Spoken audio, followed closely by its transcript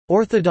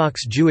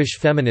Orthodox Jewish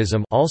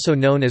feminism, also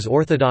known as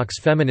Orthodox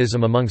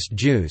feminism amongst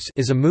Jews,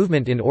 is a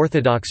movement in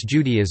Orthodox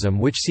Judaism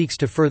which seeks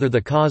to further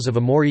the cause of a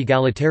more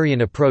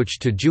egalitarian approach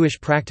to Jewish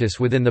practice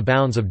within the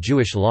bounds of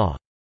Jewish law.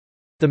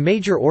 The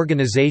major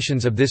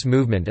organizations of this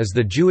movement is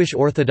the Jewish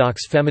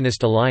Orthodox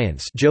Feminist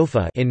Alliance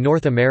in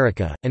North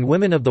America, and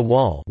Women of the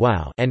Wall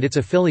and its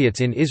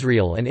affiliates in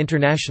Israel and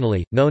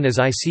internationally, known as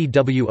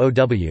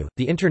ICWOW,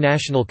 the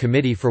International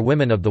Committee for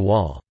Women of the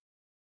Wall.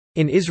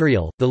 In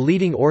Israel, the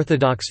leading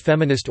Orthodox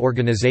feminist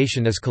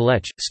organization is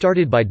Kolech,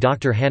 started by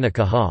Dr. Hannah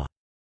Kaha.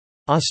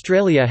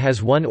 Australia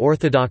has one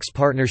Orthodox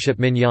partnership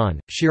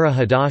Minyan, Shira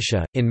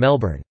Hadasha, in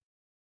Melbourne.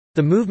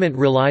 The movement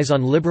relies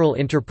on liberal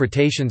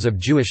interpretations of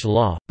Jewish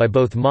law, by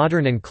both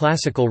modern and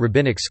classical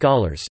rabbinic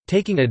scholars,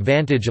 taking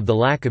advantage of the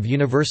lack of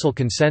universal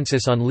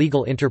consensus on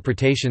legal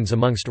interpretations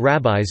amongst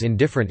rabbis in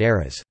different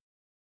eras.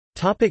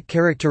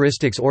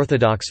 Characteristics: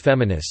 Orthodox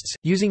feminists,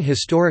 using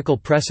historical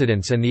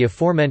precedents and the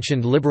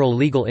aforementioned liberal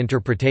legal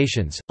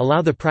interpretations,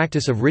 allow the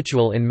practice of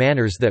ritual in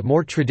manners that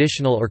more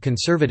traditional or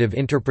conservative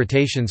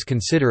interpretations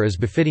consider as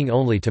befitting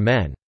only to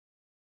men.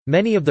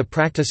 Many of the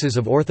practices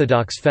of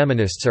Orthodox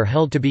feminists are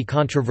held to be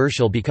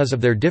controversial because of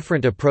their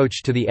different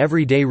approach to the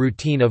everyday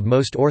routine of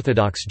most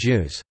Orthodox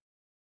Jews.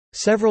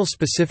 Several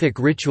specific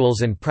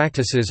rituals and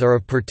practices are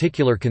of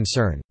particular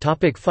concern.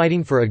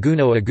 Fighting for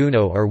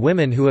aguno are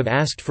women who have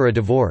asked for a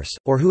divorce,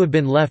 or who have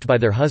been left by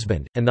their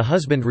husband, and the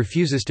husband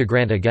refuses to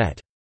grant a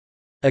get.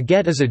 A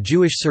get is a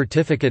Jewish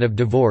certificate of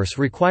divorce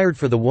required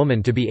for the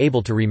woman to be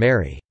able to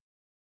remarry.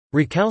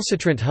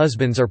 Recalcitrant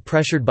husbands are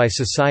pressured by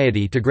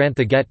society to grant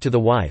the get to the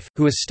wife,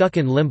 who is stuck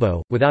in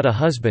limbo, without a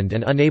husband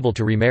and unable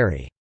to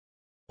remarry.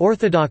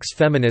 Orthodox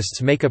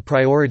feminists make a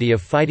priority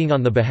of fighting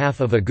on the behalf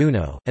of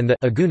aguno, and the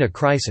aguna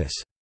crisis.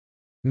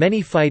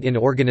 Many fight in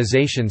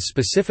organizations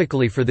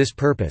specifically for this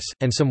purpose,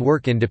 and some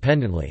work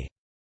independently.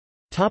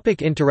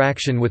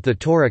 Interaction with the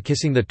Torah: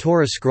 kissing the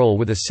Torah scroll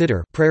with a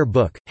siddur prayer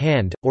book,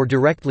 hand, or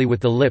directly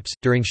with the lips,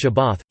 during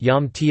Shabbat,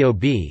 Yom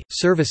Tov,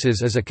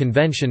 services is a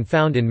convention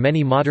found in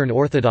many modern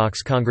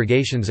Orthodox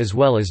congregations as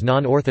well as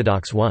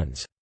non-Orthodox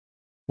ones.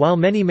 While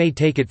many may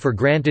take it for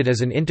granted as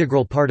an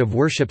integral part of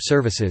worship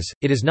services,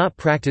 it is not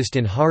practiced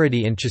in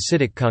Haredi and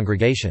Chassidic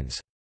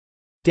congregations.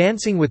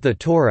 Dancing with the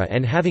Torah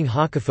and having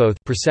hakafoth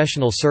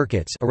processional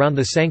circuits around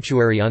the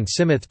sanctuary on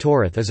Simchath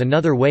Torah is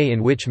another way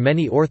in which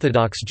many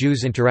Orthodox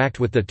Jews interact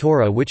with the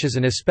Torah, which is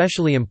an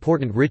especially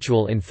important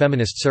ritual in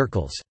feminist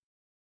circles.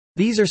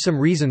 These are some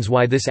reasons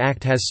why this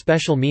act has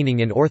special meaning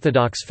in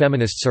Orthodox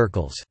feminist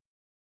circles.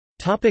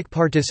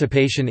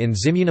 Participation in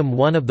Zimunim: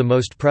 one of the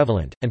most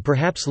prevalent, and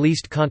perhaps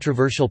least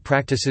controversial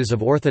practices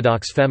of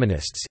Orthodox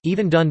feminists,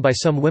 even done by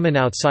some women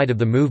outside of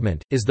the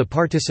movement, is the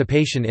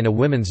participation in a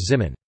women's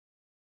zimun.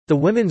 The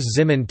women's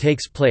zimun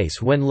takes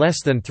place when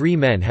less than 3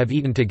 men have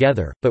eaten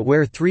together, but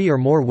where 3 or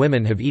more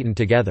women have eaten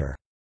together.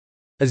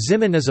 A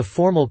zimun is a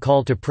formal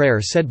call to prayer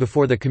said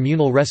before the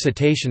communal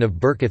recitation of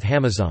Birkath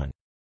Hamazon.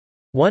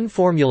 One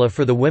formula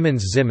for the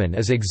women's zimun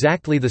is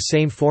exactly the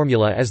same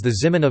formula as the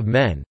zimun of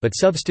men, but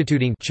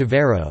substituting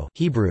chavero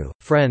Hebrew,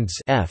 friends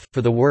f,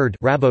 for the word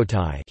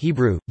rabotai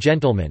Hebrew,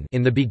 gentlemen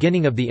in the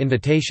beginning of the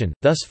invitation,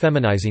 thus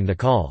feminizing the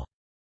call.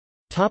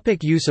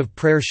 Use of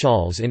prayer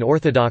shawls in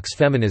Orthodox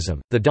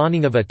feminism: the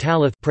donning of a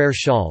talith prayer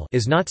shawl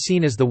is not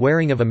seen as the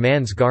wearing of a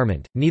man's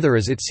garment, neither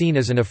is it seen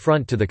as an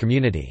affront to the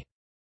community.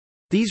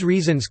 These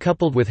reasons,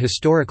 coupled with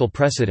historical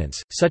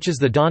precedents, such as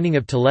the donning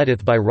of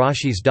taletith by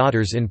Rashi's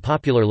daughters in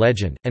popular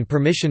legend, and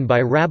permission by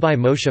Rabbi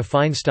Moshe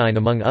Feinstein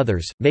among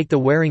others, make the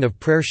wearing of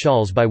prayer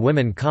shawls by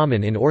women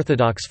common in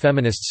Orthodox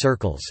feminist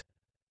circles.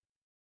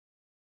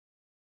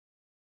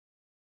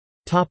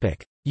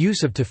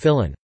 Use of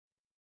tefillin.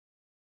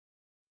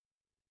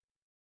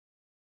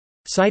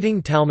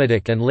 Citing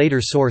Talmudic and later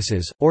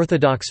sources,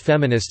 Orthodox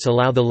feminists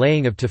allow the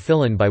laying of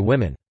tefillin by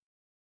women.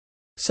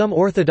 Some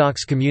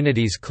Orthodox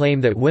communities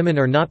claim that women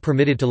are not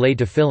permitted to lay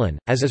tefillin,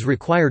 as is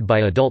required by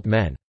adult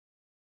men.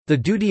 The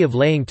duty of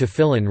laying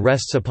tefillin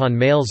rests upon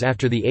males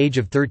after the age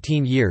of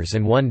 13 years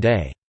and 1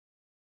 day.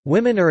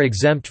 Women are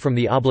exempt from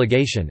the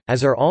obligation,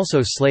 as are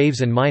also slaves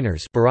and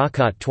minors.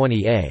 Barakat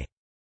 20a.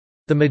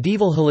 The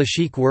medieval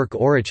halachic work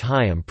Orach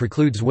Chaim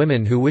precludes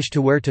women who wish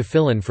to wear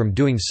tefillin from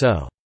doing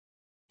so.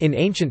 In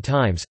ancient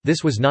times,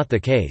 this was not the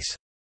case.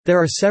 There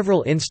are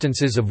several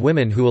instances of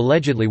women who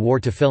allegedly wore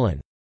tefillin.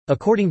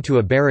 According to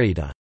a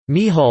Baraita,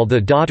 Michal the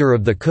daughter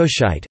of the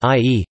Cushite,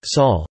 i.e.,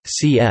 Saul,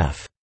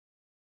 cf.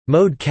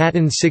 Mod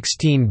Katan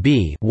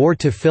 16b, wore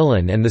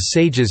tefillin and the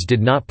sages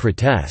did not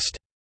protest.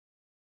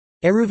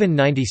 Eruvin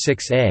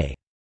 96a.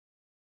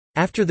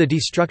 After the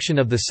destruction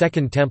of the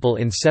Second Temple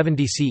in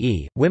 70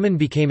 CE, women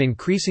became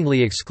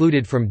increasingly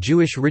excluded from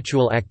Jewish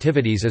ritual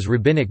activities as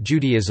Rabbinic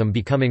Judaism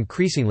became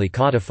increasingly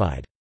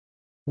codified.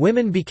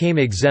 Women became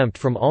exempt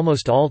from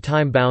almost all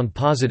time-bound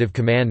positive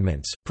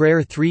commandments,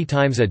 prayer 3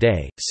 times a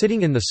day,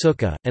 sitting in the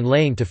sukkah, and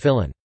laying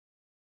tefillin.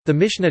 The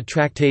Mishnah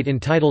tractate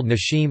entitled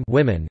Nashim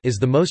women is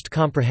the most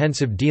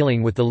comprehensive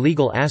dealing with the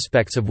legal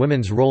aspects of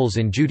women's roles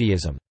in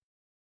Judaism.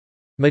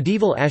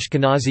 Medieval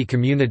Ashkenazi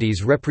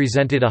communities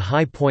represented a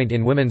high point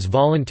in women's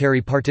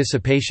voluntary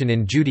participation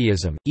in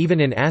Judaism,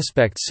 even in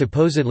aspects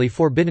supposedly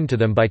forbidden to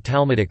them by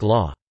Talmudic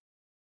law.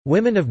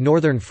 Women of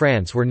northern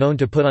France were known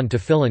to put on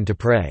tefillin to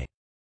pray.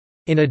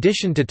 In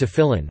addition to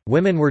tefillin,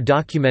 women were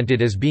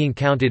documented as being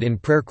counted in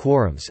prayer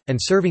quorums, and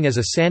serving as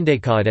a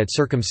sandekad at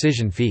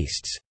circumcision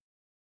feasts.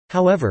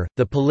 However,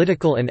 the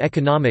political and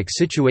economic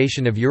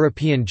situation of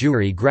European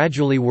Jewry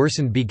gradually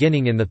worsened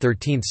beginning in the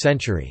 13th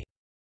century.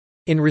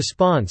 In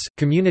response,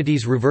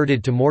 communities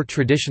reverted to more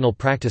traditional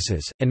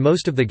practices, and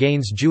most of the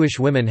gains Jewish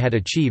women had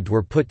achieved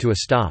were put to a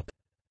stop.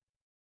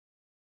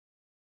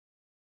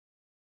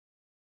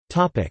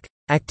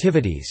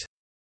 Activities.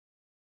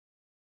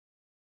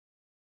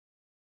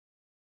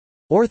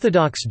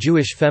 Orthodox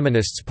Jewish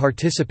feminists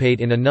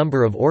participate in a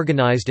number of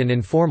organized and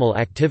informal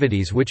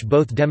activities which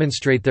both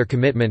demonstrate their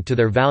commitment to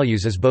their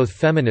values as both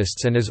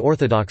feminists and as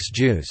Orthodox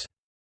Jews.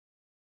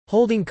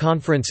 Holding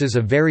conferences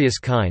of various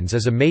kinds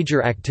is a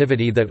major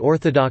activity that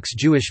Orthodox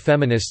Jewish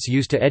feminists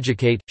use to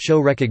educate, show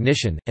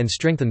recognition, and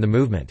strengthen the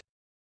movement.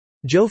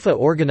 JOFA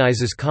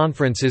organizes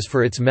conferences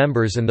for its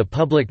members and the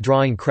public,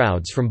 drawing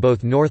crowds from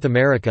both North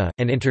America,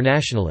 and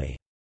internationally.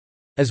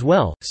 As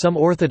well, some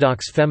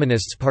Orthodox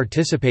feminists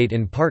participate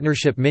in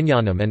partnership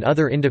minyanim and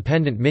other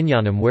independent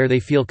minyanim where they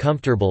feel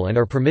comfortable and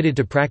are permitted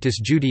to practice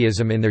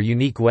Judaism in their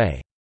unique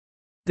way.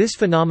 This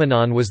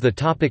phenomenon was the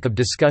topic of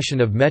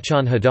discussion of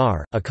Mechon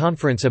Hadar, a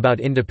conference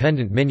about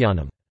independent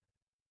minyanim.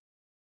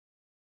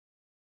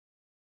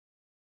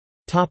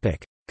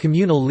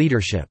 Communal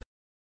leadership.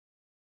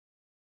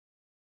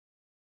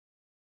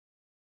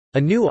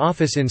 A new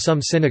office in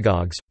some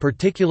synagogues,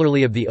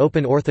 particularly of the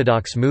Open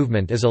Orthodox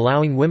movement, is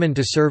allowing women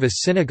to serve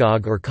as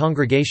synagogue or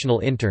congregational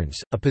interns,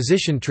 a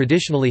position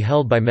traditionally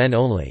held by men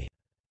only.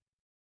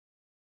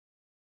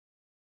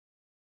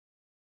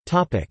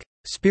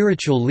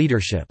 Spiritual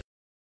leadership.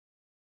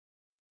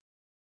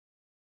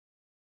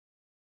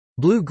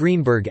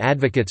 Blue-Greenberg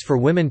advocates for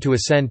women to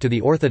ascend to the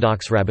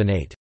Orthodox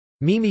rabbinate.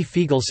 Mimi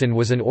Feigelson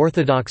was an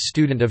Orthodox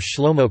student of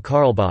Shlomo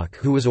Carlebach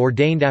who was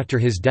ordained after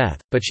his death,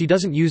 but she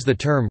doesn't use the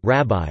term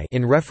 «rabbi»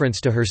 in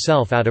reference to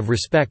herself out of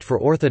respect for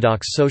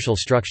Orthodox social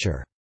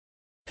structure.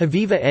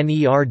 Haviva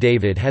Ner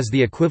David has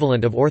the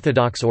equivalent of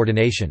Orthodox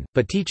ordination,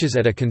 but teaches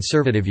at a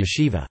conservative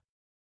yeshiva.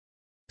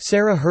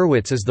 Sarah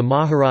Hurwitz is the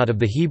Maharat of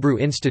the Hebrew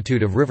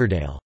Institute of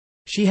Riverdale.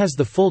 She has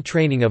the full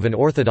training of an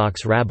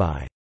Orthodox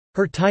rabbi.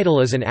 Her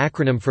title is an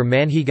acronym for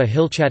Manhiga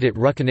Hilchatit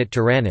Ruchanit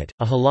Tiranit,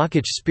 a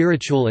halakhic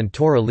spiritual and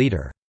Torah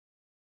leader.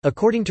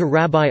 According to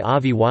Rabbi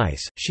Avi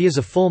Weiss, she is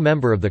a full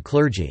member of the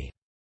clergy.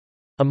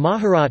 A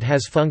Maharat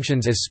has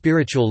functions as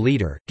spiritual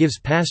leader, gives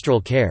pastoral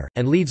care,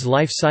 and leads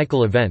life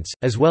cycle events,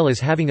 as well as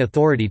having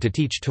authority to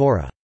teach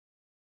Torah.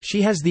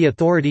 She has the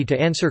authority to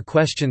answer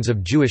questions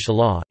of Jewish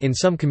law. In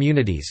some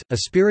communities, a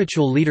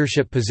spiritual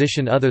leadership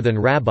position other than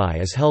rabbi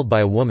is held by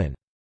a woman.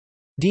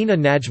 Dina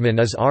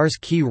Najman is Ars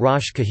Ki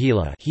Rosh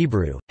Kahila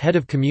Hebrew, head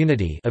of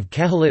community of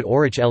Kehilat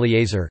Orich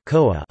Eliezer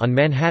on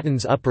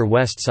Manhattan's Upper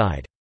West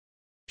Side.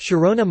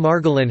 Sharona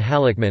Margolin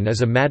Halakman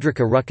is a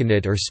Madrika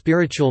Ruchanit or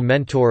spiritual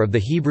mentor of the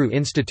Hebrew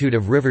Institute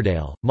of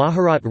Riverdale.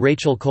 Maharat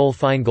Rachel Cole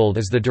Feingold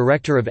is the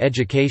Director of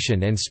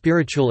Education and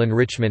Spiritual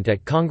Enrichment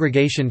at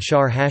Congregation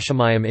Shar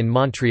Hashemayim in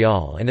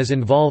Montreal and is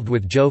involved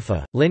with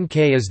JOFA. Lynn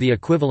Kay is the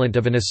equivalent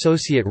of an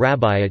Associate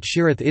Rabbi at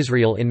Shirath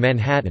Israel in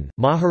Manhattan.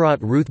 Maharat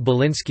Ruth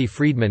Belinsky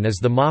Friedman is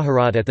the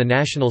Maharat at the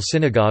National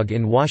Synagogue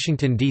in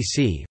Washington,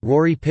 D.C.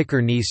 Rory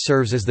Picker-Neese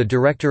serves as the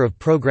Director of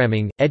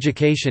Programming,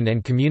 Education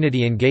and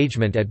Community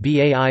Engagement at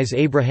BAI's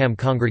Abraham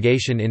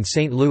Congregation in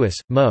St. Louis,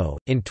 Mo.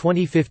 In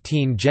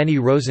 2015, Jenny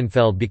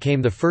Rosenfeld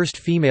became the first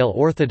female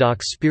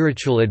Orthodox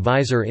spiritual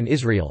advisor in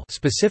Israel.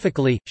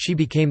 Specifically, she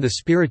became the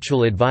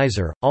spiritual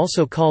advisor,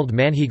 also called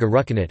Manhiga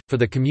Ruchanit, for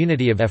the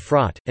community of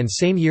Efrat, and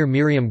same year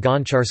Miriam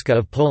Goncharska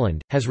of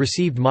Poland, has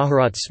received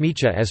Maharat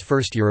Smicha as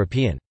first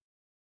European.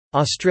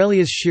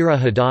 Australia's Shira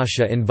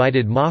Hadasha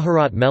invited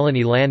Maharat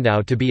Melanie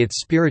Landau to be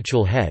its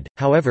spiritual head,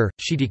 however,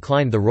 she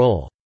declined the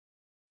role.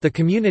 The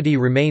community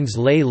remains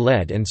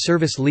lay-led and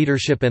service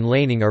leadership and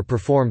laning are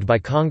performed by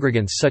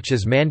congregants such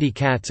as Mandy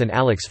Katz and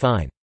Alex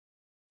Fine.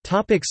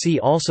 See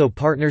also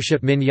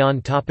Partnership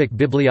Minyan.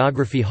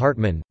 Bibliography.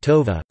 Hartman,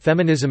 Tova,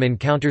 Feminism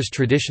Encounters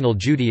Traditional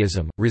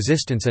Judaism,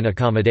 Resistance and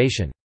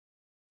Accommodation.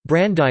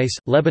 Brandeis,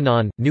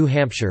 Lebanon, New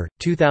Hampshire,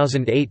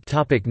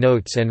 2008.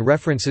 Notes and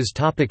references.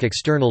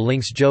 External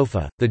links.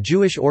 JOFA, the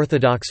Jewish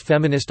Orthodox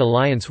Feminist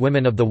Alliance.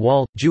 Women of the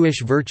Wall,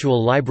 Jewish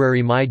Virtual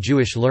Library. My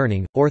Jewish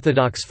Learning,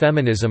 Orthodox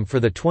Feminism for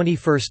the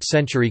 21st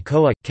Century.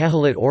 Koah,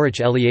 Kehilat Orich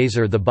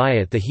Eliezer. The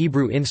Bayat, the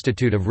Hebrew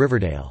Institute of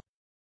Riverdale.